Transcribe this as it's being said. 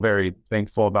very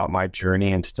thankful about my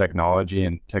journey into technology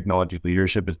and technology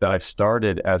leadership is that I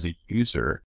started as a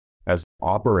user, as an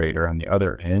operator on the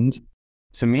other end.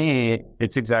 To me,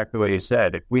 it's exactly what you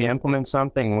said. If we implement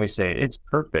something and we say it's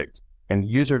perfect and the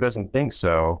user doesn't think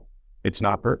so, it's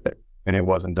not perfect and it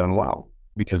wasn't done well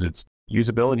because its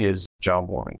usability is job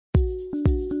one.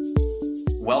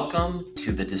 Welcome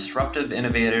to the Disruptive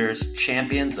Innovators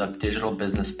Champions of Digital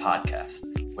Business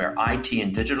podcast, where IT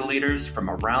and digital leaders from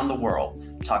around the world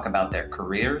talk about their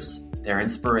careers, their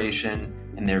inspiration,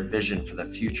 and their vision for the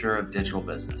future of digital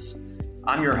business.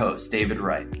 I'm your host, David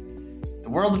Wright. The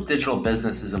world of digital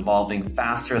business is evolving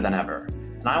faster than ever,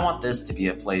 and I want this to be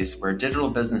a place where digital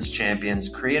business champions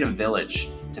create a village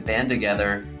to band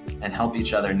together and help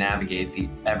each other navigate the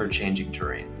ever-changing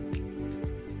terrain.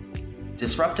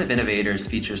 Disruptive Innovators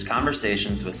features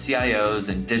conversations with CIOs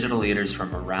and digital leaders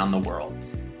from around the world,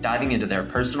 diving into their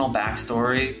personal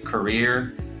backstory,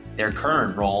 career, their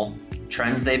current role,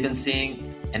 trends they've been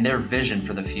seeing, and their vision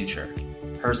for the future,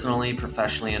 personally,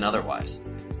 professionally, and otherwise.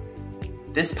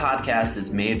 This podcast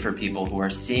is made for people who are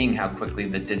seeing how quickly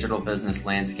the digital business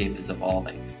landscape is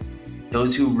evolving.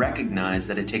 Those who recognize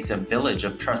that it takes a village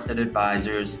of trusted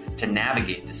advisors to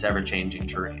navigate this ever-changing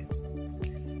terrain.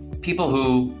 People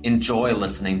who enjoy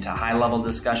listening to high-level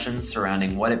discussions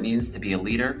surrounding what it means to be a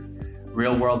leader,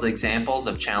 real-world examples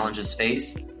of challenges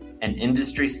faced, and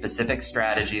industry-specific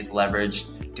strategies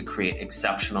leveraged to create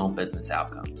exceptional business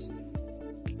outcomes.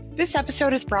 This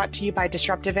episode is brought to you by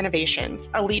Disruptive Innovations,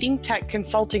 a leading tech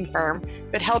consulting firm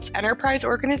that helps enterprise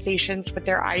organizations with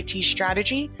their IT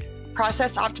strategy,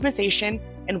 process optimization,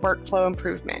 and workflow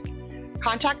improvement.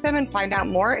 Contact them and find out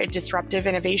more at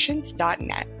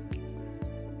disruptiveinnovations.net.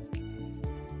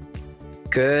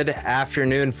 Good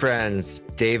afternoon, friends.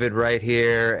 David Wright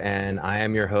here, and I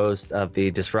am your host of the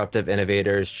Disruptive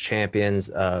Innovators Champions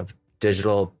of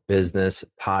Digital Business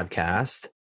podcast.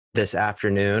 This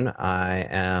afternoon, I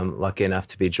am lucky enough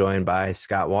to be joined by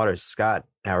Scott Waters. Scott,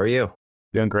 how are you?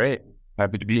 Doing great.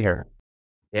 Happy to be here.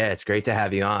 Yeah, it's great to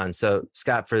have you on. So,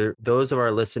 Scott, for those of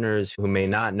our listeners who may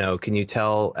not know, can you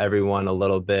tell everyone a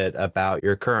little bit about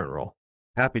your current role?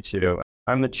 Happy to.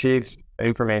 I'm the Chief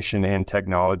Information and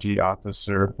Technology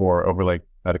Officer for Overlake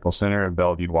Medical Center in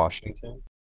Bellevue, Washington.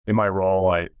 In my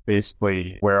role, I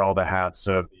basically wear all the hats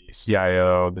of the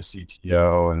CIO, the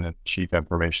CTO, and the Chief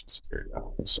Information Security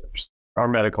Officers. Our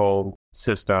medical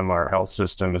system, our health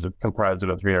system, is comprised of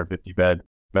a 350-bed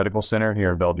medical center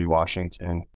here in Bellevue,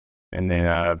 Washington, and then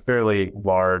a fairly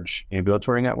large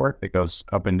ambulatory network that goes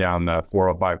up and down the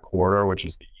 405 corridor, which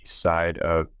is the east side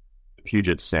of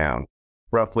Puget Sound.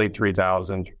 Roughly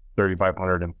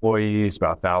 3,500 employees,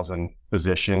 about 1,000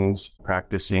 physicians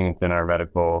practicing within our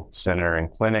medical center and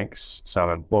clinics, some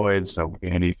employed, some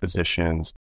community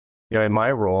physicians. In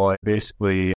my role, I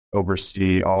basically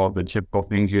oversee all of the typical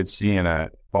things you'd see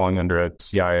falling under a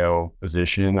CIO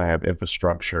position. I have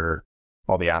infrastructure,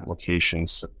 all the application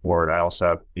support. I also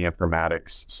have the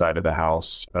informatics side of the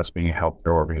house, us being a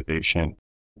healthcare organization.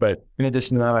 But in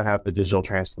addition to that, I have the digital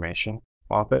transformation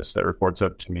office that reports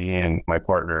up to me and my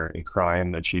partner in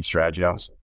crime, the Chief Strategy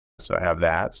Officer. So I have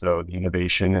that. So the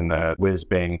innovation and the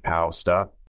whiz-bang pow stuff,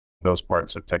 those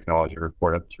parts of technology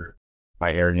report up through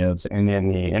my areas. And then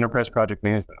the Enterprise Project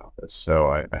Management Office. So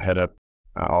I head up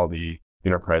all the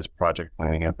enterprise project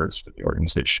planning efforts for the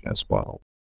organization as well.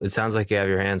 It sounds like you have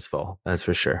your hands full, that's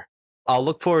for sure. I'll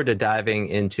look forward to diving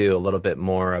into a little bit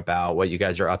more about what you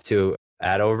guys are up to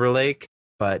at Overlake.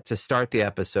 But to start the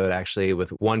episode actually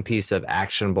with one piece of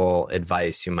actionable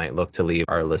advice you might look to leave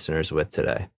our listeners with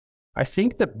today. I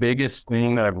think the biggest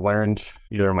thing that I've learned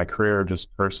either in my career or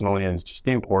just personally is just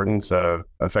the importance of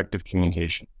effective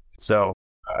communication. So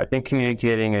I think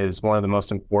communicating is one of the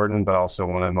most important, but also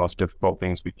one of the most difficult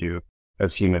things we do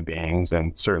as human beings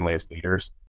and certainly as leaders.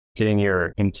 Getting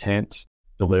your intent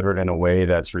delivered in a way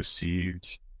that's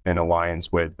received and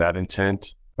aligns with that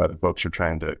intent by the folks you're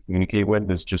trying to communicate with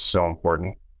is just so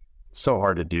important. It's so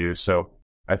hard to do. So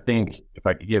I think if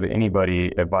I could give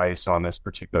anybody advice on this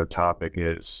particular topic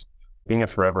is being a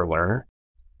forever learner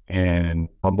and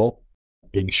humble,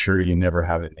 being sure you never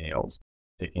have it nailed,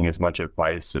 taking as much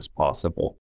advice as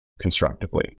possible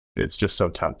constructively. It's just so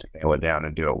tough to nail it down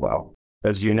and do it well.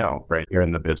 As you know, right? You're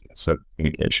in the business of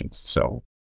communications. So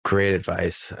great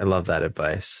advice. I love that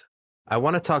advice. I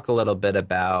want to talk a little bit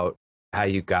about how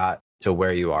you got to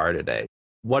where you are today.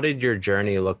 What did your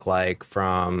journey look like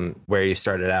from where you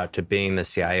started out to being the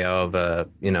CIO of a,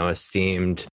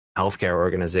 esteemed healthcare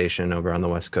organization over on the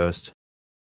West Coast?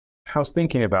 I was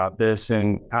thinking about this,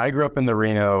 and I grew up in the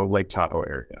Reno, Lake Tahoe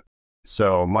area.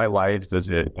 So my life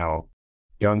as a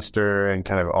youngster and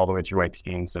kind of all the way through my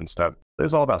teens and stuff, It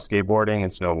was all about skateboarding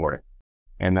and snowboarding.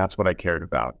 And that's what I cared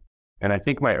about. And I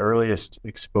think my earliest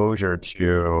exposure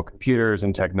to computers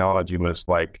and technology was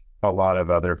like a lot of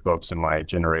other folks in my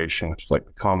generation, which is like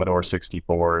the Commodore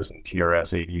 64s and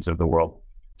TRS 80s of the world,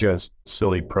 just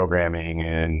silly programming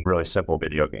and really simple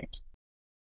video games.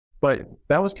 But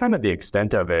that was kind of the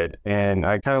extent of it. And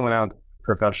I kind of went out to the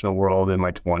professional world in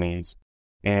my 20s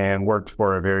and worked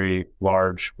for a very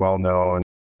large, well-known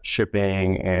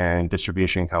shipping and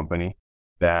distribution company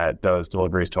that does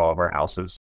deliveries to all of our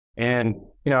houses. And,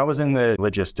 I was in the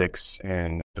logistics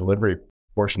and delivery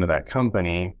portion of that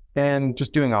company and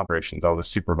just doing operations. I was a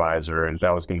supervisor, and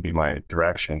that was going to be my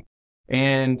direction.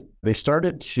 And they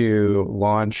started to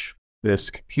launch this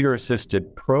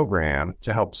computer-assisted program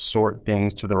to help sort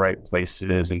things to the right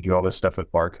places and do all this stuff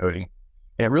with barcoding.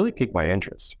 And it really piqued my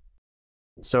interest.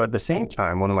 So at the same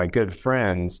time, one of my good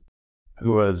friends,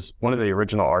 who was one of the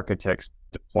original architects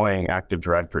deploying Active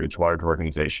Directory to large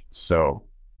organizations, so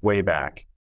way back,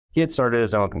 he had started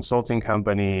his own consulting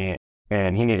company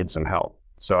and he needed some help.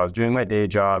 So I was doing my day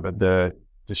job at the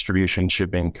distribution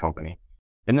shipping company.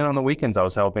 And then on the weekends, I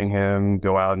was helping him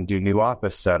go out and do new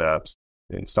office setups,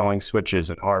 installing switches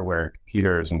and hardware,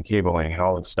 computers and cabling and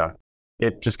all this stuff.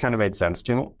 It just kind of made sense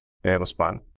to me and it was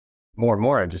fun. More and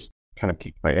more, I just kind of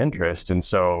piqued my interest. And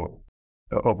so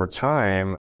over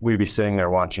time, we'd be sitting there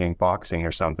watching boxing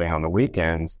or something on the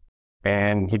weekends,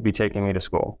 and he'd be taking me to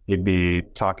school. He'd be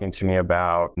talking to me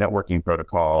about networking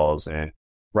protocols and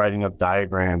writing up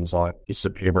diagrams on a piece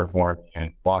of paper for me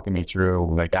and walking me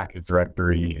through like Active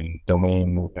Directory and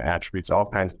domain attributes, all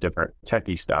kinds of different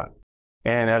techie stuff.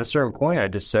 And at a certain point, I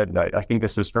just said, I think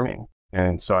this is for me.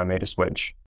 And so I made a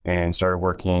switch and started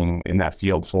working in that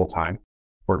field full time.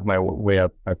 Worked my way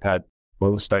up. I've had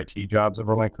most IT jobs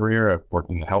over my career. I've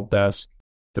worked in the help desk,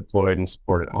 deployed and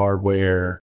supported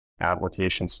hardware,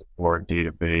 application support,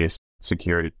 database,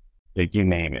 security, like you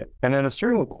name it. And at a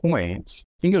certain point,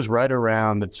 I think it was right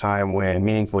around the time when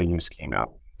Meaningful Use came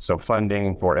out. So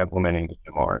funding for implementing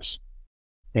EMRs.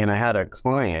 And I had a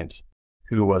client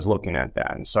who was looking at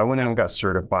that. And so I went in and got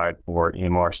certified for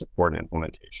EMR support and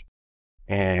implementation.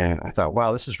 And I thought,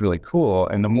 wow, this is really cool.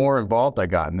 And the more involved I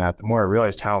got in that, the more I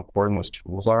realized how important those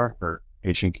tools are for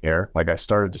patient care. Like I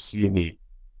started to see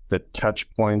the touch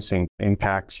points and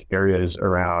impact areas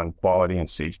around quality and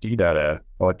safety that a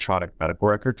electronic medical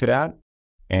record could add,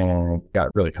 and got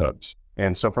really hooked.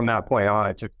 And so from that point on,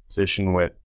 I took a position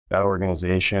with that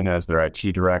organization as their IT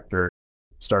director,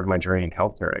 started my journey in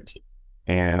healthcare IT,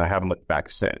 and I haven't looked back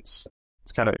since.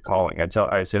 It's kind of calling.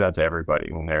 I say that to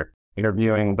everybody when they're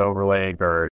interviewing with Overlake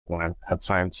or when I have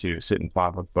time to sit and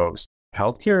talk with folks.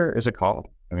 Healthcare is a calling.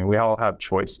 I mean, we all have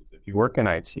choices. If you work in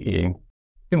IT, you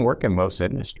can work in most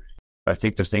industries. I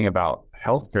think the thing about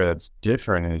healthcare that's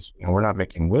different is, we're not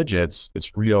making widgets.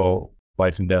 It's real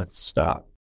life and death stuff.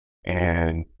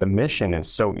 And the mission is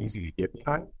so easy to get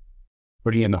behind.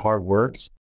 Putting in the hard work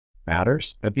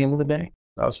matters at the end of the day.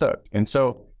 I was hooked. And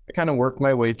so I kind of worked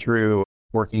my way through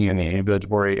working in the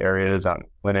ambulatory areas, out in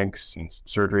clinics and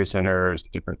surgery centers,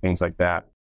 different things like that.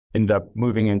 Ended up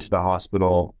moving into the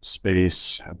hospital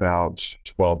space about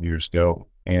 12 years ago.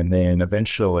 And then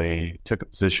eventually took a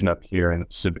position up here in the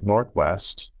Pacific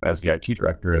Northwest as the IT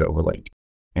director at Overlake.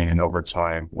 And over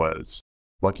time was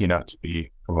lucky enough to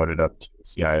be promoted up to the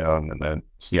CIO and then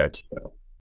CITO.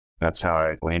 That's how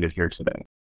I landed here today.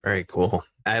 Very cool.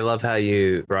 I love how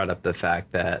you brought up the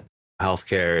fact that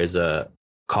healthcare is a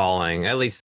calling. At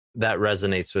least that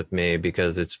resonates with me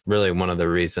because it's really one of the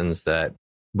reasons that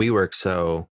we work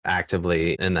so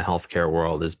actively in the healthcare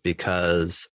world is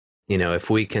because if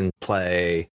we can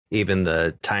play even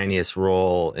the tiniest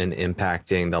role in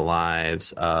impacting the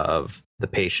lives of the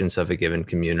patients of a given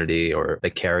community or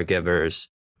the caregivers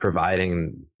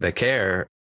providing the care,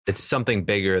 it's something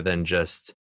bigger than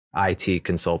just IT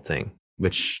consulting,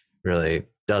 which really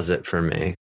does it for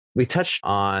me. We touched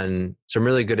on some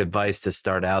really good advice to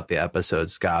start out the episode,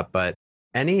 Scott, but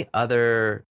any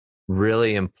other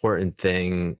really important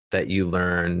thing that you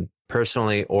learned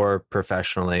personally or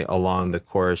professionally along the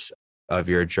course of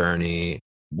your journey?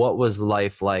 What was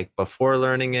life like before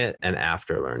learning it and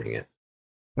after learning it?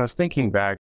 I was thinking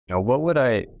back, what would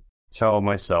I tell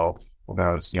myself when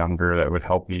I was younger that would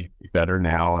help me be better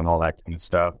now and all that kind of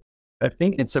stuff? I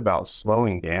think it's about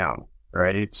slowing down,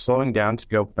 right? Slowing down to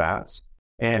go fast.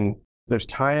 And there's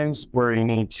times where you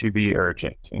need to be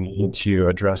urgent and you need to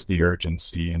address the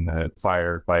urgency and the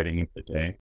firefighting of the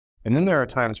day. And then there are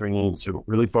times where you need to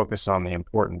really focus on the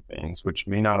important things, which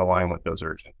may not align with those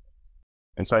urgent things.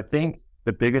 And so I think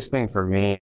the biggest thing for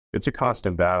me, it's a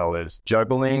constant battle, is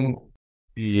juggling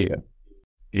the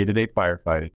day-to-day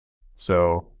firefighting.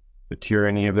 So the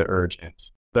tyranny of the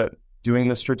urgent, but doing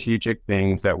the strategic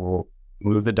things that will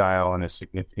move the dial in a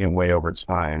significant way over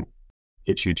time,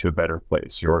 get you to a better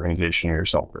place, your organization or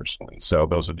yourself personally. So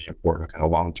those are the important kind of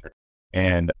long-term.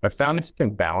 And I found if you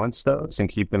can balance those and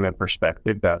keep them in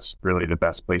perspective, that's really the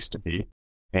best place to be.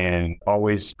 And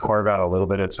always carve out a little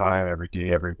bit of time every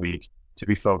day, every week to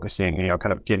be focusing,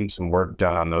 kind of getting some work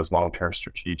done on those long-term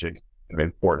strategic and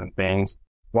important things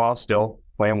while still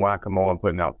playing whack-a-mole and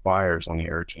putting out fires on the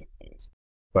urgent things.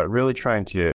 But really trying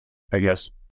to, I guess,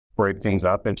 break things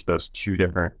up into those two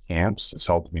different camps has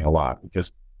helped me a lot,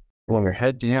 because when you're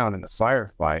head down in the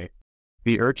firefight,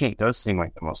 the urgent does seem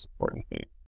like the most important thing.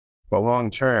 But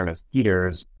long-term, as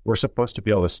leaders, we're supposed to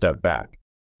be able to step back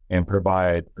and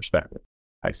provide perspective.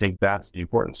 I think that's the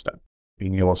important step.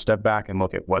 Being able to step back and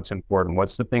look at what's important.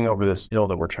 What's the thing over this hill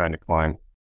that we're trying to climb?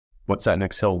 What's that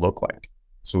next hill look like?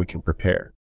 So we can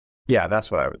prepare. Yeah,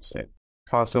 that's what I would say.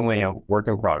 Constantly work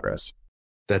in progress.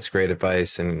 That's great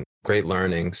advice and great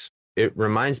learnings. It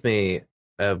reminds me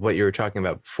of what you were talking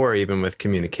about before, even with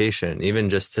communication, even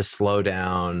just to slow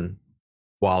down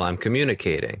while I'm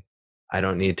communicating. I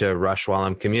don't need to rush while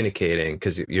I'm communicating,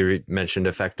 because you mentioned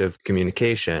effective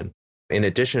communication. In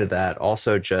addition to that,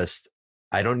 also just,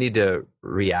 I don't need to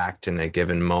react in a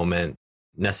given moment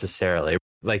necessarily.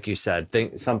 Like you said,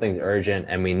 something's urgent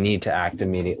and we need to act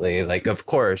immediately. Like, of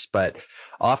course, but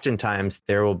oftentimes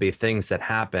there will be things that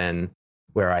happen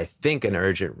where I think an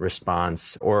urgent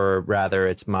response, or rather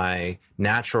it's my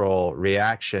natural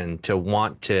reaction to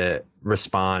want to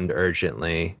respond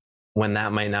urgently, when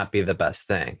that might not be the best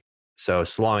thing. So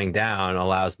slowing down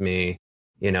allows me,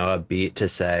 a beat to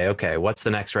say, okay, what's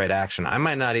the next right action? I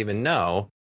might not even know.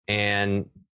 And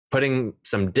putting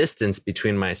some distance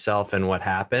between myself and what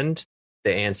happened,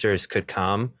 the answers could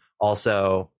come.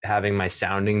 Also, having my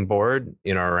sounding board,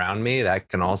 around me, that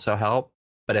can also help.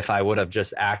 But if I would have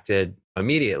just acted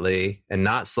immediately and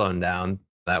not slowed down,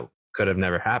 that could have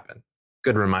never happened.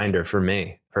 Good reminder for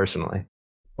me personally.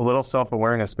 A little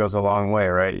self-awareness goes a long way,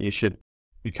 right? You should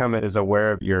become as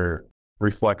aware of your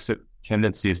reflexive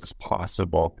tendencies as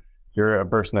possible. If you're a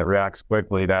person that reacts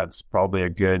quickly, that's probably a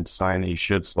good sign that you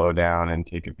should slow down and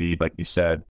take a beat. Like you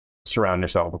said, surround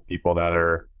yourself with people that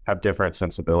have different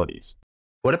sensibilities.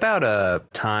 What about a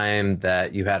time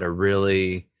that you had a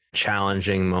really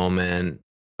challenging moment,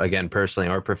 again, personally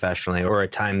or professionally, or a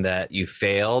time that you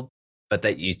failed, but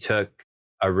that you took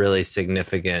a really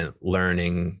significant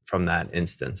learning from that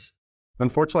instance?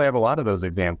 Unfortunately, I have a lot of those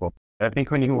examples. I think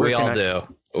when you work we all do.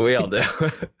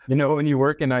 When you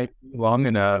work in IT long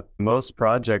enough, most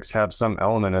projects have some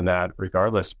element of that,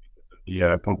 regardless of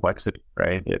the complexity,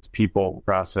 right? It's people,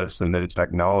 process, and the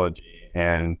technology,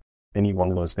 and any one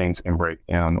of those things can break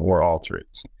down or alter it.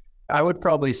 I would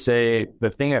probably say the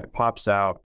thing that pops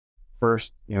out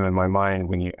first, in my mind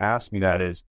when you ask me that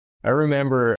is, I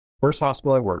remember first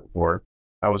hospital I worked for,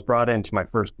 I was brought into my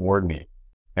first board meeting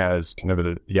as kind of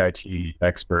the IT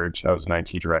expert. I was an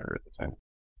IT director at the time.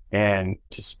 And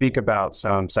to speak about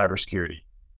some cybersecurity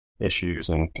issues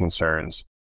and concerns.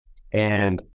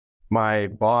 And my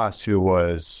boss, who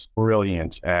was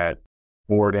brilliant at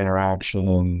board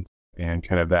interaction and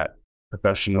kind of that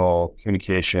professional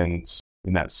communications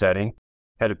in that setting,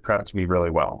 had prepped me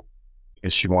really well,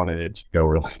 because she wanted it to go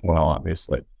really well,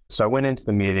 obviously. So I went into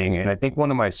the meeting, and I think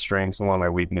one of my strengths and one of my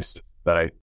weaknesses is that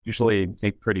I usually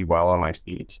think pretty well on my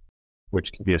feet,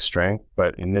 which can be a strength,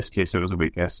 but in this case, it was a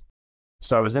weakness.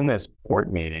 So I was in this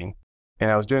board meeting, and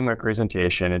I was doing my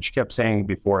presentation, and she kept saying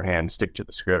beforehand, stick to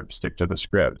the script, stick to the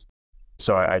script.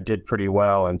 So I did pretty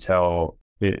well until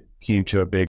it came to a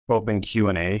big open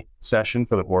Q&A session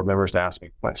for the board members to ask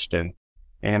me questions.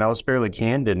 And I was fairly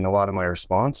candid in a lot of my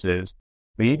responses,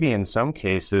 maybe in some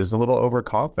cases a little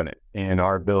overconfident in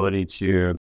our ability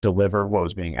to deliver what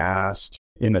was being asked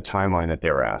in the timeline that they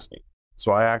were asking.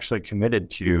 So I actually committed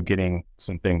to getting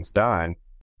some things done.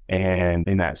 And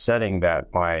in that setting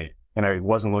and I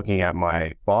wasn't looking at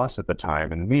my boss at the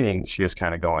time in the meeting, she was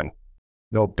kind of going,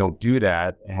 nope, don't do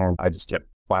that. And I just kept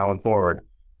plowing forward.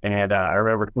 And I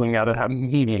remember pulling out of that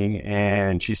meeting,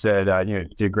 and she said, you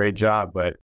did a great job,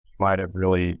 but you might have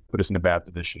really put us in a bad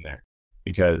position there.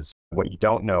 Because what you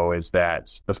don't know is that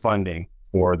the funding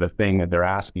for the thing that they're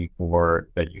asking for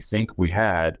that you think we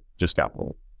had just got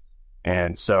pulled.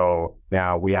 And so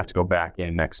now we have to go back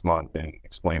in next month and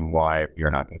explain why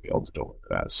you're not going to be able to deliver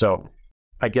that. So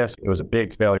I guess it was a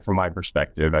big failure from my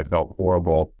perspective. I felt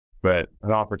horrible, but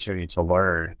an opportunity to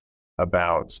learn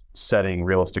about setting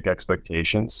realistic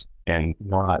expectations and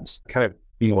not kind of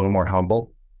being a little more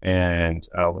humble and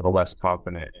a little less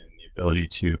confident in the ability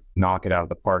to knock it out of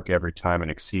the park every time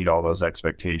and exceed all those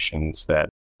expectations that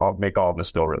make all of us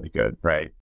feel really good,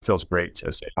 right? feels great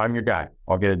to say, I'm your guy.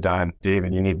 I'll get it done.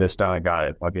 David, you need this done. I got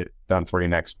it. I'll get it done for you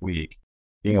next week.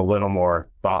 Being a little more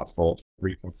thoughtful,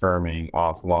 reconfirming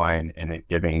offline, and then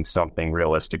giving something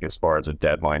realistic as far as a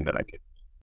deadline that I could.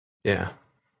 Yeah.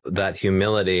 That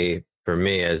humility for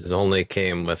me has only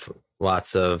came with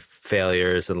lots of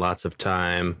failures and lots of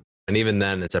time. And even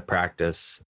then it's a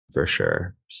practice for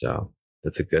sure. So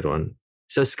that's a good one.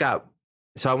 So Scott,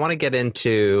 I want to get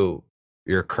into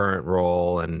your current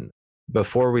role. And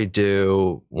before we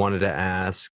do, wanted to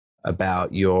ask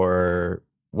about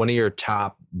one of your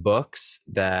top books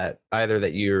that either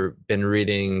that you've been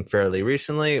reading fairly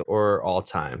recently or all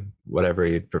time, whatever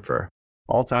you'd prefer.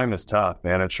 All time is tough,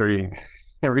 man. I'm sure you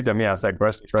every time you ask that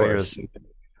question.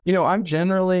 I'm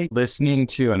generally listening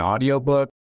to an audiobook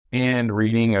and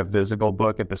reading a physical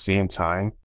book at the same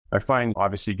time. I find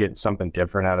obviously getting something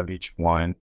different out of each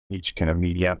kind of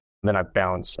media. And then I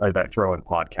throw in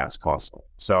podcasts constantly.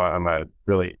 So I'm a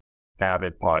really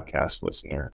avid podcast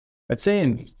listener. I'd say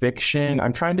in fiction,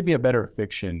 I'm trying to be a better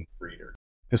fiction reader.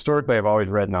 Historically, I've always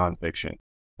read nonfiction.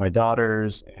 My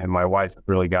daughters and my wife have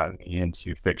really gotten me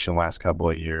into fiction the last couple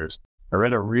of years. I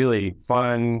read a really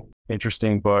fun,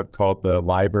 interesting book called The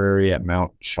Library at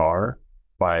Mount Char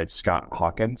by Scott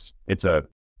Hawkins. It's a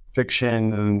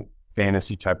fiction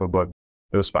fantasy type of book.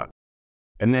 It was fun.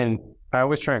 And then I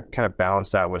always try to kind of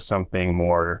balance that with something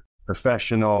more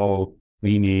professional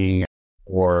leaning,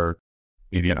 or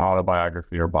maybe an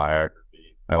autobiography or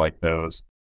biography. I like those.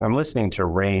 I'm listening to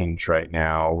Range right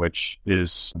now, which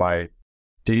is by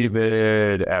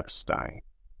David Epstein.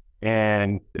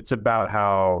 And it's about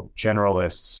how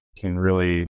generalists can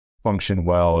really function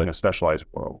well in a specialized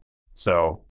world.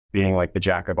 So being like the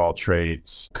jack of all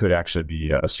trades could actually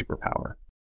be a superpower.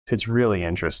 It's really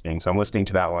interesting. So I'm listening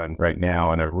to that one right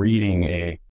now, and I'm reading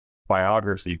a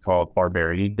biography called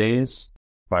Barbarian Days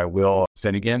by Will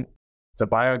Finnegan. It's a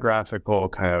biographical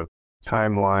kind of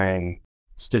timeline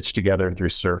stitched together through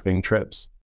surfing trips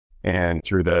and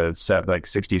through the 60s,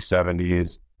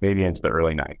 70s, maybe into the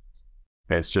early 90s.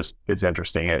 It's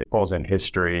interesting. It pulls in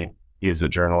history. He is a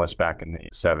journalist back in the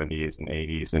 70s and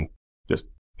 80s, and just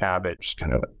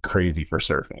kind of crazy for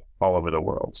surfing all over the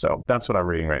world. So that's what I'm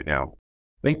reading right now.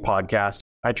 I think podcasts,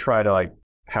 I try to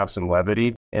have some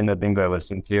levity in the things I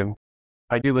listen to.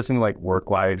 I do listen to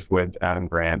Work Life with Adam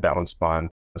Grant. That one's fun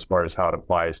as far as how it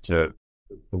applies to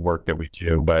the work that we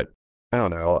do. But I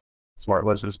don't know. Smart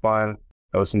List is fun.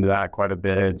 I listen to that quite a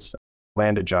bit.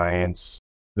 Land of Giants,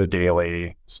 The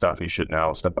Daily, Stuff You Should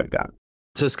Know, stuff like that.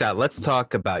 So Scott, let's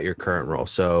talk about your current role.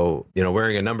 So,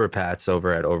 wearing a number of hats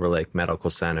over at Overlake Medical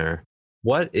Center,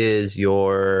 what is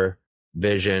your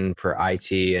vision for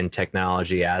IT and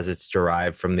technology as it's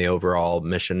derived from the overall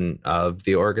mission of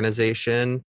the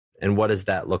organization? And what does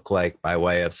that look like by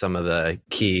way of some of the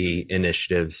key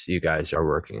initiatives you guys are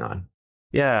working on?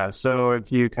 Yeah, so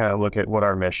if you kind of look at what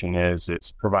our mission is,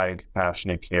 it's providing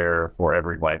compassionate care for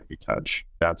every life we touch.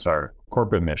 That's our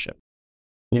corporate mission.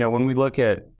 When we look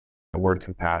at the word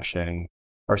compassion,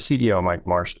 our CDO, Mike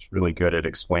Marsh, is really good at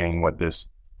explaining what this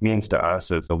means to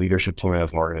us as a leadership team and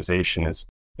as an organization.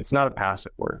 It's not a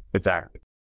passive word, it's active.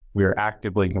 We are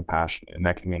actively compassionate, and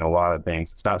that can mean a lot of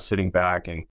things. It's not sitting back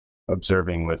and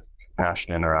observing with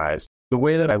compassion in our eyes. The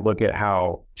way that I look at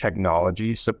how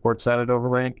technology supports that at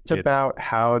Overlake, it's about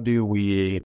how do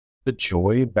we the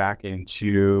joy back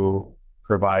into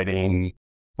providing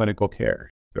clinical care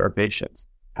to our patients.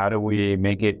 How do we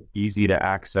make it easy to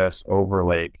access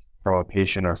Overlake from a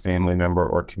patient or family member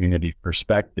or community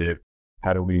perspective?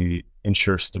 How do we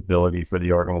ensure stability for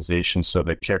the organization so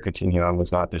that care continuum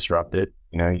was not disrupted?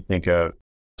 You think of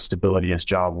stability as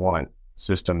job one.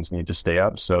 Systems need to stay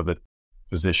up so that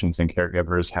physicians and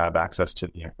caregivers have access to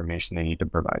the information they need to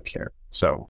provide care.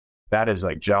 So that is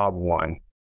job one.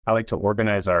 I like to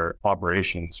organize our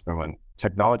operations from a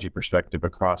technology perspective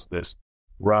across this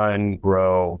run,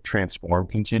 grow, transform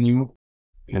continuum.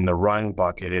 In the run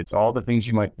bucket, it's all the things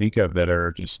you might think of that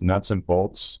are just nuts and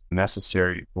bolts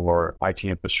necessary for IT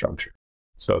infrastructure.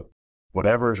 So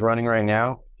whatever is running right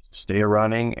now, stay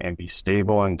running and be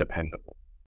stable and dependable.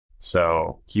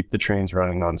 So keep the trains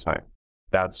running on time.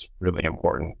 That's really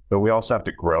important. But we also have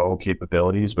to grow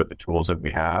capabilities with the tools that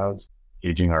we have,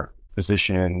 engaging our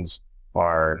physicians,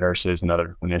 our nurses and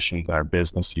other clinicians, and our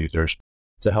business users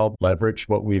to help leverage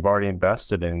what we've already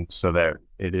invested in so that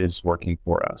it is working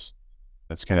for us.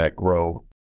 That's kind of grow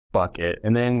bucket.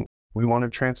 And then we want to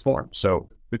transform. So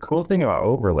the cool thing about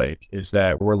Overlake is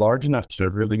that we're large enough to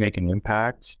really make an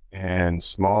impact and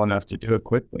small enough to do it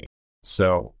quickly.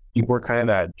 So we're kind of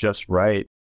that just right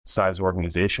size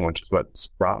organization, which is what's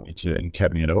brought me to and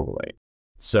kept me at Overlake.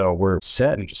 So we're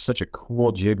set in just such a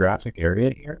cool geographic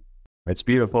area here. It's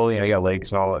beautiful. You got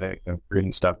lakes and all that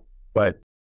green stuff. But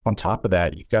on top of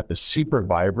that, you've got this super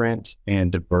vibrant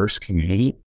and diverse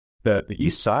community. The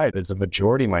East Side is a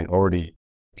majority minority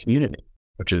community,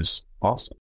 which is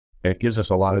awesome. It gives us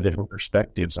a lot of different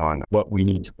perspectives on what we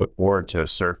need to put forward to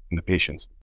serve the patients.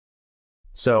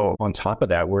 So on top of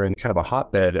that, we're in kind of a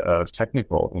hotbed of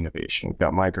technical innovation. We've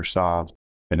got Microsoft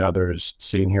and others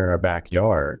sitting here in our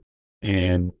backyard,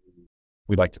 and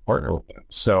we'd like to partner with them.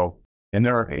 So, and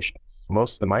there are patients.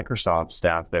 Most of the Microsoft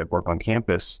staff that work on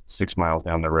campus 6 miles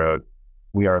down the road,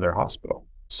 we are their hospital.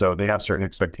 So they have certain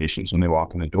expectations when they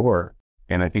walk in the door.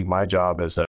 And I think my job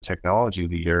as a technology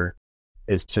leader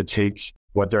is to take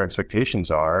what their expectations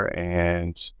are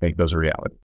and make those a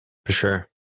reality. For sure.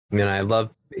 I mean, I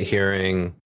love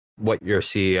hearing what your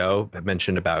CEO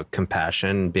mentioned about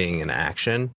compassion being in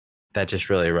action. That just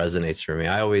really resonates for me.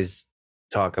 I always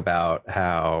talk about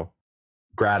how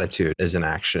gratitude is an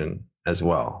action as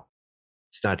well.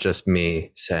 It's not just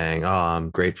me saying, oh, I'm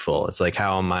grateful. It's like,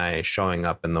 how am I showing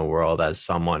up in the world as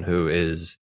someone who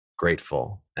is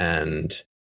grateful? And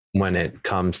when it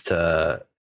comes to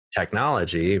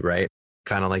technology, right,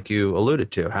 kind of like you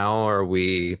alluded to, how are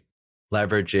we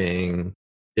leveraging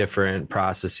different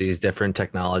processes, different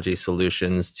technology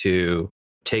solutions to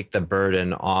take the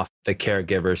burden off the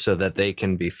caregiver so that they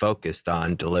can be focused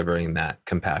on delivering that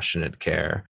compassionate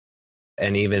care?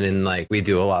 And even in we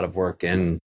do a lot of work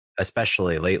in,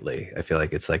 especially lately, I feel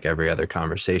like it's like every other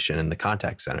conversation in the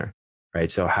contact center, right?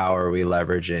 So how are we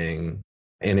leveraging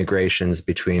integrations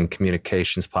between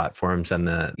communications platforms and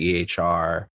the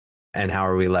EHR? And how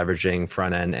are we leveraging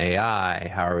front-end AI?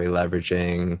 How are we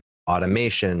leveraging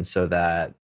automation so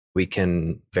that we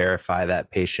can verify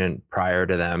that patient prior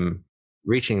to them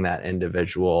reaching that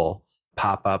individual,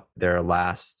 pop up their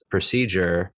last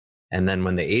procedure, and then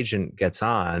when the agent gets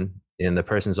on and the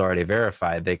person's already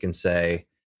verified, they can say,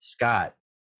 Scott,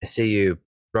 I see you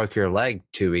broke your leg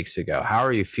 2 weeks ago. How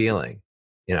are you feeling?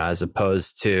 As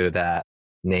opposed to that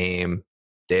name,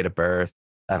 date of birth,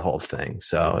 that whole thing.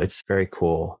 So it's very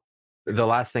cool. The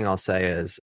last thing I'll say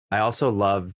is I also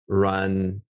love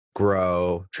run,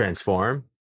 grow, transform.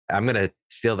 I'm going to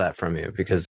steal that from you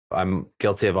because I'm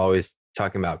guilty of always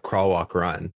talking about crawl, walk,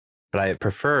 run, but I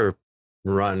prefer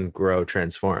run, grow,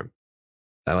 transform.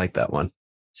 I like that one.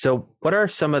 So what are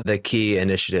some of the key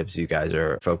initiatives you guys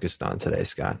are focused on today,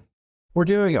 Scott? We're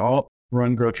doing all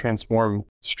run, grow, transform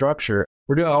structure.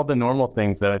 We're doing all the normal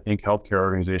things that I think healthcare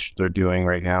organizations are doing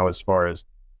right now as far as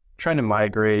trying to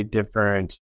migrate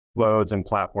different loads and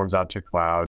platforms out to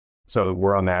cloud. So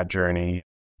we're on that journey.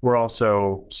 We're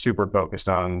also super focused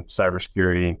on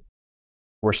cybersecurity.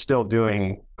 We're still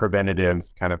doing preventative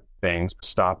kind of things,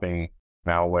 stopping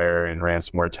malware and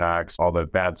ransomware attacks, all the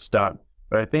bad stuff.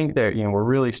 But I think that, we're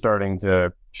really starting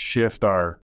to shift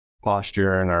our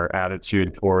posture and our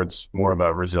attitude towards more of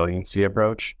a resiliency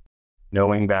approach,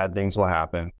 knowing bad things will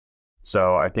happen.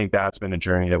 So I think that's been a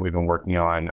journey that we've been working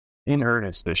on in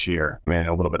earnest this year, and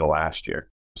a little bit of last year.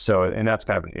 So, and that's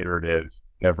kind of an iterative,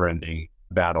 never-ending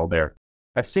battle there.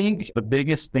 I think the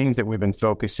biggest things that we've been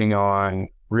focusing on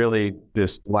really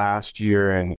this last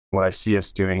year and what I see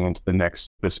us doing into the next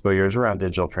fiscal year is around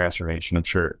digital transformation. I'm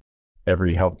sure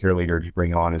every healthcare leader you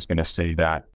bring on is going to say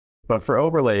that. But for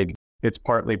Overlake, it's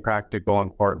partly practical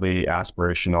and partly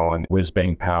aspirational and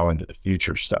whiz-bang pow into the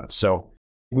future stuff. So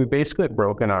we basically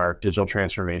broken our digital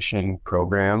transformation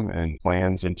program and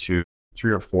plans into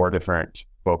 3 or 4 different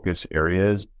focus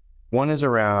areas. One is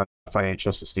around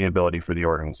financial sustainability for the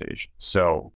organization.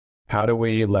 So how do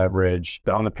we leverage,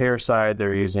 on the payer side,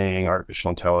 they're using artificial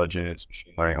intelligence,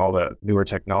 machine learning, all the newer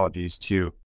technologies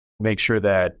to make sure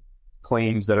that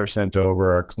claims that are sent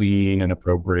over are clean and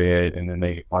appropriate, and then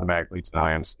they automatically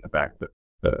deny them back to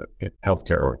the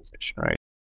healthcare organization, right?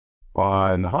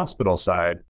 On the hospital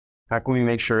side, how can we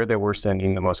make sure that we're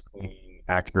sending the most clean,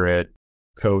 accurate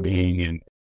coding and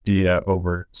data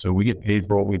over so we get paid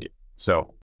for what we do?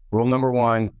 So rule number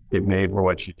 1, get paid for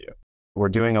what you do. We're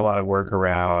doing a lot of work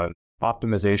around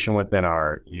optimization within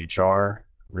our EHR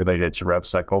related to rev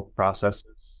cycle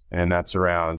processes, and that's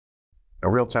around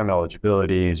real-time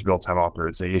eligibilities, real-time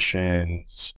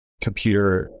authorizations,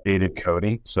 computer-aided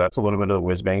coding. So that's a little bit of the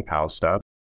whiz-bang pow stuff.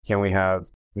 Can we have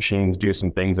machines do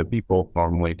some things that people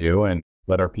normally do and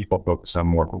let our people focus on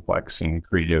more complex and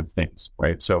creative things,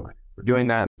 right? So we're doing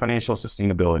that, financial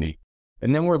sustainability.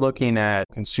 And then we're looking at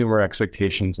consumer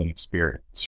expectations and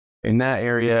experience. In that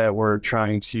area, we're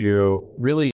trying to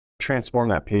really transform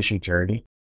that patient journey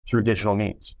through digital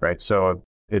means, right? So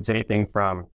it's anything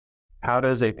from how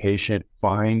does a patient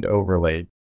find Overlake,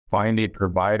 find a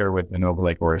provider within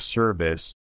Overlake or a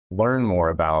service, learn more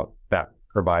about that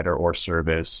provider or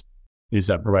service, Is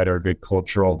that provider a good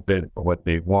cultural fit for what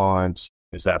they want?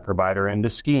 Is that provider into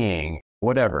skiing?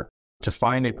 Whatever. To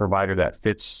find a provider that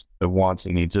fits the wants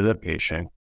and needs of the patient,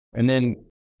 and then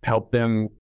help them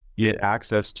get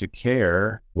access to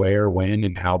care where, when,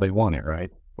 and how they want it, right?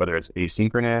 Whether it's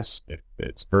asynchronous, if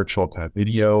it's virtual kind of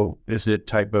video visit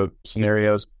type of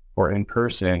scenarios, or in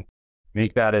person,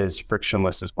 make that as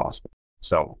frictionless as possible.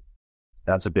 So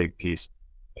that's a big piece.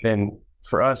 And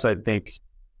for us, I think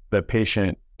the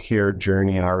patient care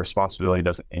journey and our responsibility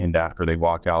doesn't end after they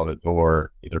walk out the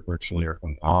door, either virtually or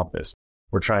from the office.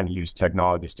 We're trying to use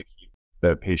technologies to keep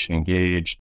the patient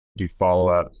engaged, do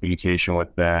follow-up communication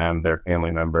with them, their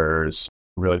family members,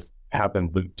 really have them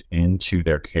looped into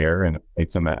their care and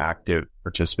make them an active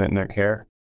participant in their care.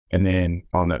 And then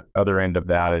on the other end of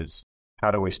that is,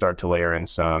 how do we start to layer in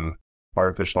some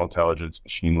artificial intelligence,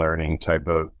 machine learning type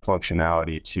of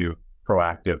functionality to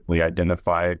proactively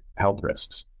identify health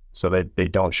risks so that they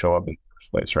don't show up in the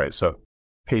first place, right? So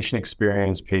patient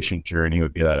experience, patient journey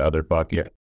would be that other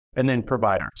bucket. And then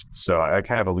providers. So I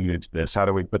kind of alluded to this. How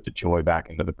do we put the joy back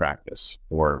into the practice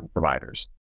for providers?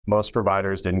 Most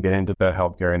providers didn't get into the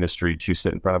healthcare industry to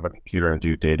sit in front of a computer and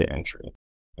do data entry.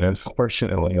 And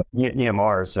unfortunately,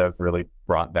 EMRs have really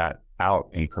brought that out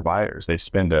in providers. They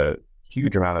spend a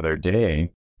huge amount of their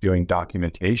day doing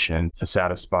documentation to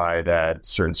satisfy that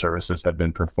certain services have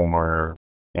been performed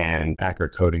and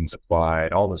accurate coding's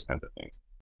applied, all those kinds of things.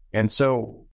 And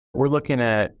so we're looking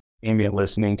at ambient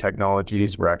listening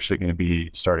technologies. We're actually going to be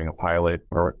starting a pilot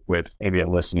with ambient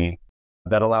listening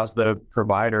that allows the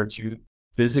provider to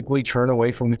physically turn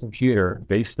away from the computer,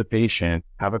 face the patient,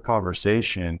 have a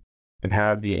conversation, and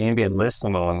have the ambient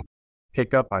listening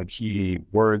pick up on key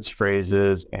words,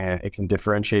 phrases, and it can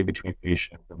differentiate between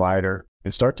patient and provider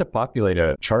and start to populate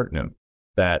a chart note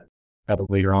that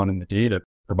later on in the day, the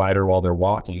provider, while they're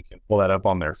walking, can pull that up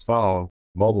on their phone,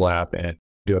 mobile app, and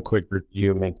do a quick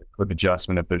review, make a quick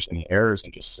adjustment if there's any errors,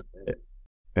 and just submit it.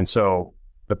 And so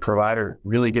the provider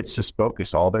really gets to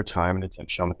focus all their time and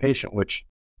attention on the patient, which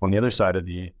on the other side of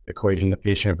the equation, the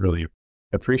patient really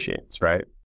appreciates, right?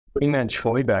 Putting that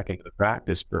joy back into the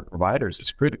practice for providers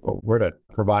is critical. We're at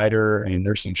a provider and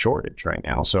nursing shortage right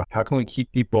now. So how can we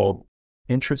keep people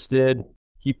interested,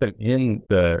 keep them in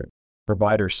the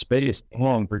provider space,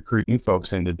 and recruit new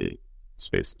folks into the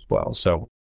space as well? So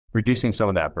reducing some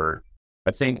of that burden.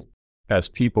 I think as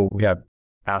people, we have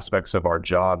aspects of our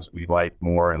jobs we like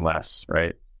more and less,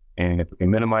 right? And if we can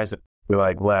minimize it, we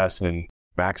like less and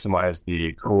maximize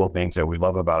the cool things that we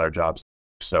love about our jobs.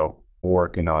 So we're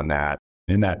working on that.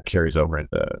 And that carries over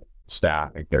into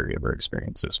staff and caregiver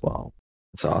experience as well.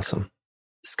 That's awesome.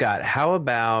 Scott, how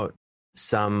about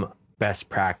some best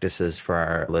practices for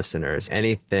our listeners?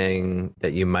 Anything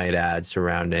that you might add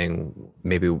surrounding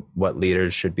maybe what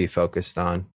leaders should be focused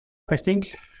on? I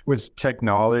think with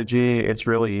technology, it's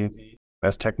really easy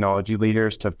as technology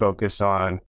leaders to focus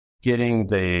on getting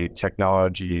the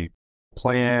technology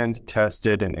planned,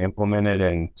 tested, and implemented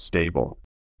and stable.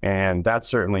 And that's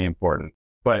certainly important.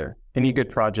 But any good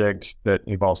project that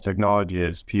involves technology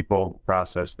is people,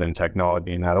 process, then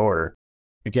technology in that order.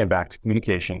 Again, back to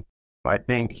communication. I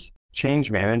think change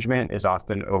management is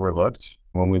often overlooked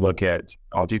when we look at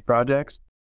technology projects.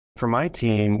 For my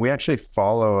team, we actually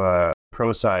follow a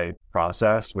ProSci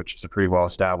process, which is a pretty well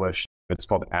established. It's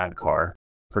called ADCAR.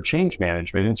 For change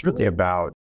management, it's really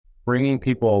about bringing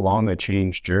people along the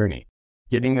change journey,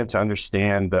 getting them to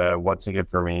understand the what's in it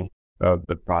for me of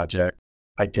the project,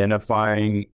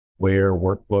 identifying where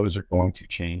workflows are going to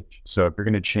change. So if you're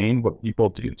going to change what people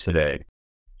do today,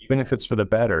 even if it's for the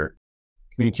better,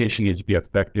 communication needs to be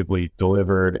effectively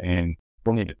delivered and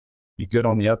we'll need to be good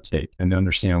on the uptake and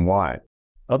understand why.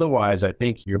 Otherwise, I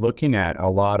think you're looking at a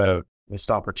lot of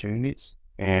missed opportunities,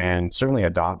 and certainly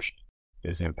adoption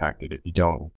is impacted if you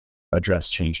don't address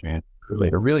change management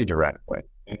in a really direct way.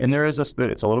 And there is it's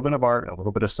a little bit of art, a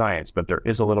little bit of science, but there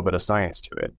is a little bit of science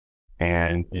to it.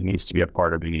 And it needs to be a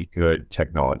part of any good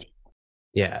technology.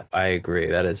 Yeah, I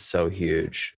agree. That is so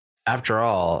huge. After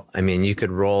all, I mean, you could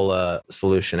roll a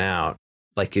solution out,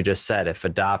 like you just said, if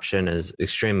adoption is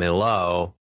extremely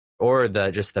low or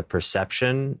just the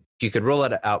perception, you could roll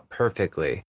it out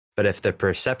perfectly. But if the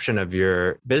perception of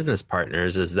your business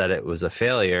partners is that it was a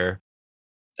failure,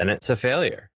 then it's a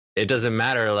failure. It doesn't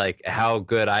matter like how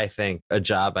good I think a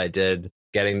job I did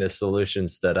getting the solution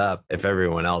stood up if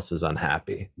everyone else is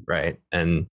unhappy, right?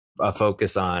 And a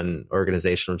focus on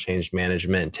organizational change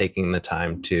management, taking the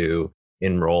time to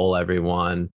enroll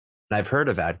everyone. And I've heard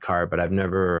of ADCAR, but I've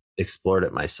never explored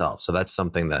it myself. So that's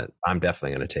something that I'm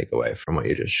definitely going to take away from what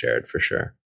you just shared for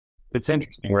sure. It's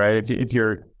interesting, right? If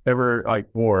you're ever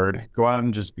like bored, go out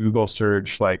and just Google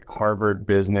search like Harvard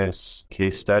business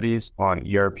case studies on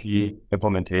ERP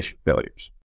implementation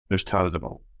failures. There's tons of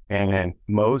them. And then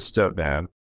most of them,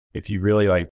 if you really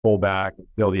like pull back,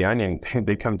 peel the onion,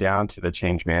 they come down to the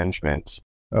change management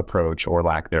approach or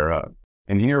lack thereof.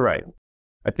 And you're right.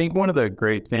 I think one of the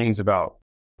great things about,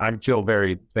 I feel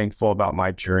very thankful about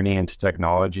my journey into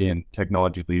technology and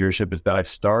technology leadership is that I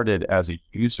started as a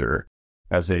user,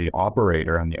 as a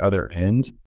operator on the other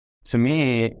end. To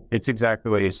me, it's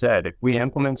exactly what you said. If we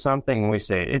implement something and we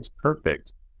say it's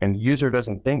perfect and the user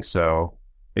doesn't think so,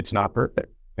 it's not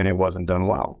perfect and it wasn't done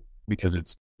well because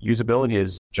it's usability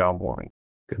is job one.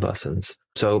 Good lessons.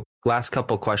 So last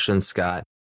couple questions, Scott.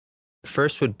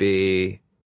 First would be,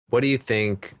 what do you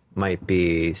think might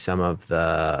be some of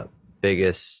the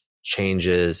biggest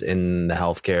changes in the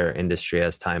healthcare industry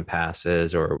as time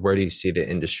passes, or where do you see the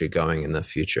industry going in the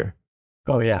future?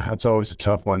 Oh yeah, that's always a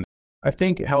tough one. I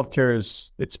think healthcare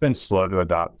it's been slow to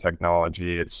adopt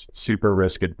technology. It's super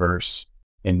risk adverse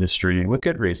industry with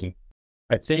good reason.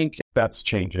 I think that's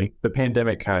changing. The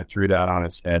pandemic kind of threw that on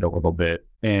its head a little bit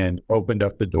and opened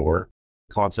up the door.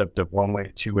 Concept of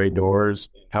one-way, two-way doors.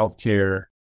 Healthcare,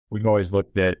 we've always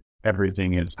looked at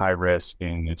everything as high risk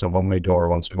and it's a one-way door.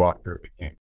 Once we walk through it, we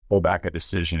can't pull back a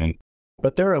decision.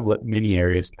 But there are many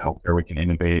areas in healthcare we can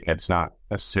innovate. It's not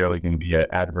necessarily going to be an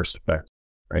adverse effect,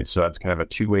 right? So that's kind of a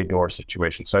two-way door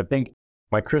situation. So I think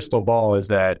my crystal ball is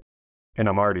that, and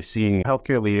I'm already seeing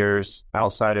healthcare leaders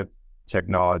outside of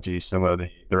technology, some of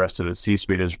the rest of the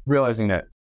C-suite is realizing that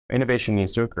innovation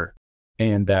needs to occur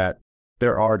and that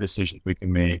there are decisions we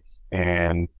can make.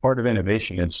 And part of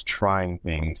innovation is trying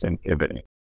things and pivoting.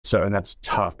 So, and that's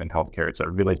tough in healthcare. It's a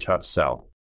really tough sell.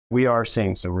 We are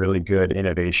seeing some really good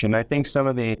innovation. I think some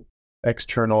of the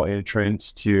external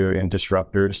entrants and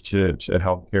disruptors to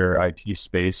healthcare IT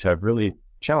space have really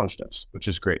challenged us, which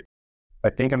is great. I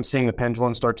think I'm seeing the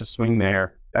pendulum start to swing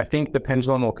there. I think the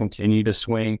pendulum will continue to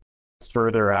swing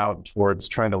further out towards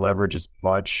trying to leverage as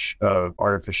much of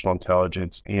artificial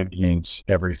intelligence, ambient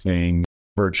everything,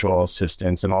 virtual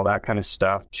assistants, and all that kind of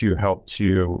stuff to help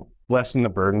to lessen the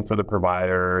burden for the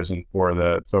providers and for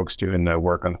the folks doing the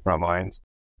work on the front lines.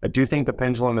 I do think the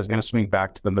pendulum is going to swing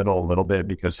back to the middle a little bit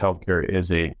because healthcare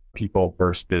is a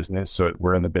people-first business, so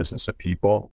we're in the business of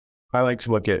people. I like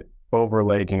to look at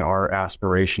Overlake and our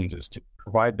aspirations is to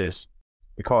provide this,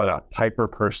 we call it a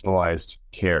hyper-personalized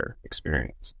care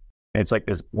experience. It's like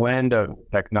this blend of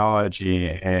technology,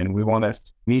 and we want to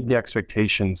meet the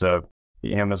expectations of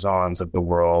the Amazons of the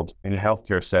world in a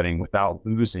healthcare setting without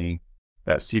losing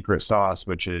that secret sauce,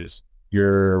 which is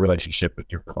your relationship with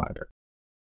your provider.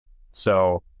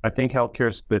 So I think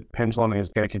the pendulum is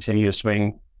going to continue to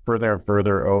swing further and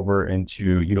further over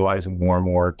into utilizing more and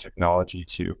more technology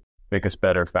to make us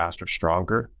better, faster,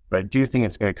 stronger. But I do think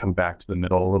it's going to come back to the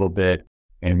middle a little bit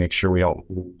and make sure we don't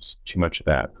lose too much of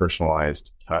that personalized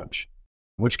touch,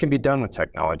 which can be done with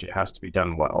technology. It has to be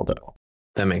done well, though.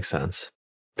 That makes sense.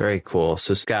 Very cool.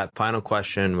 So Scott, final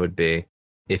question would be,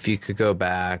 if you could go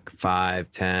back 5,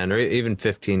 10, or even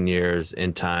 15 years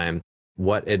in time,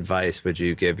 what advice would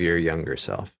you give your younger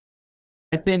self?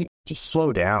 I think just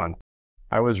slow down.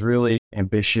 I was really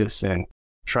ambitious and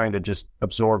trying to just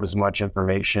absorb as much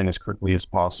information as quickly as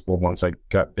possible once I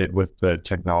got bit with the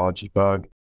technology bug,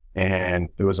 and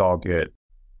it was all good.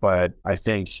 But I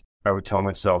think I would tell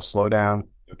myself, slow down,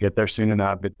 you'll get there soon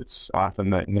enough. It's off in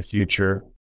the future.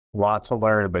 Lots to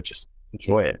learn, but just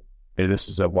enjoy it. This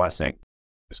is a blessing.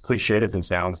 As cliched as it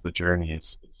sounds, the journey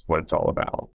is what it's all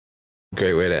about.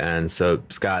 Great way to end. So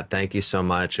Scott, thank you so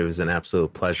much. It was an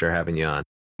absolute pleasure having you on.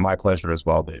 My pleasure as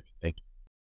well, David. Thank you.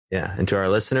 Yeah. And to our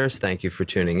listeners, thank you for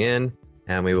tuning in,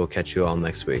 and we will catch you all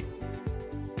next week.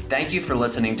 Thank you for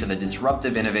listening to the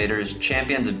Disruptive Innovators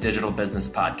Champions of Digital Business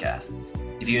podcast.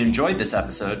 If you enjoyed this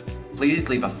episode, please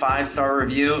leave a 5-star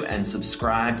review and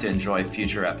subscribe to enjoy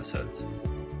future episodes.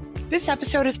 This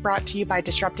episode is brought to you by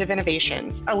Disruptive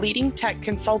Innovations, a leading tech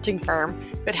consulting firm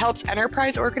that helps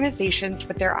enterprise organizations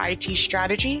with their IT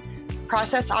strategy,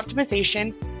 process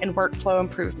optimization, and workflow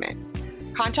improvement.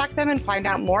 Contact them and find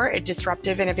out more at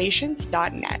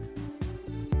disruptiveinnovations.net.